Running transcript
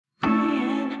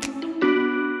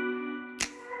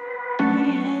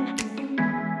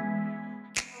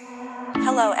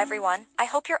Hello everyone, I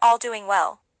hope you're all doing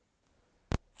well.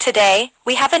 Today,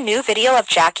 we have a new video of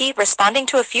Jackie responding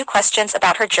to a few questions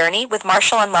about her journey with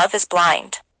Marshall on Love is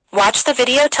Blind. Watch the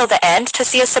video till the end to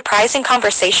see a surprising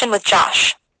conversation with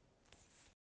Josh.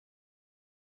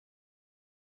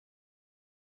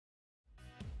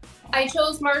 I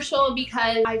chose Marshall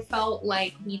because I felt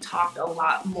like we talked a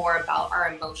lot more about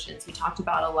our emotions. We talked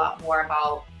about a lot more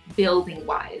about building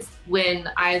wise. When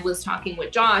I was talking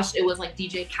with Josh, it was like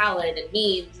DJ Khaled and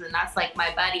memes, and that's like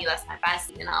my buddy, that's my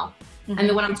bestie, you know? And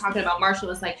then when I'm talking about Marshall,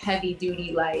 it's like heavy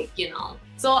duty, like, you know?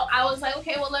 So I was like,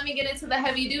 okay, well, let me get into the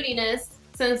heavy dutyness.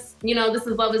 Since, you know, this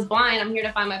is Love is Blind, I'm here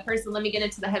to find my person. Let me get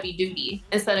into the heavy duty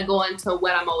instead of going to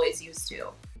what I'm always used to.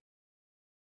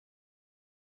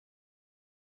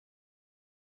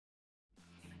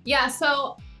 Yeah,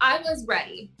 so I was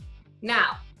ready.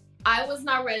 Now, I was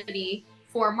not ready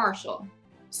for Marshall.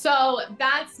 So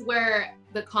that's where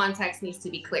the context needs to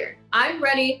be cleared. I'm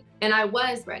ready and I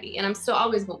was ready and I'm still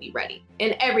always gonna be ready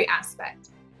in every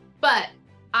aspect. But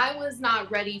I was not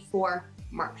ready for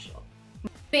Marshall.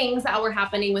 Things that were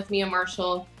happening with me and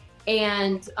Marshall,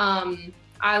 and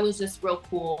I was just real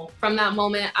cool. From that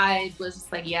moment, I was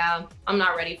just like, yeah, I'm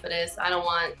not ready for this. I don't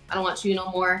want you no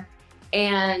more.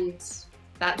 And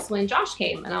that's when Josh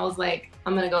came and I was like,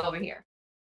 I'm gonna go over here.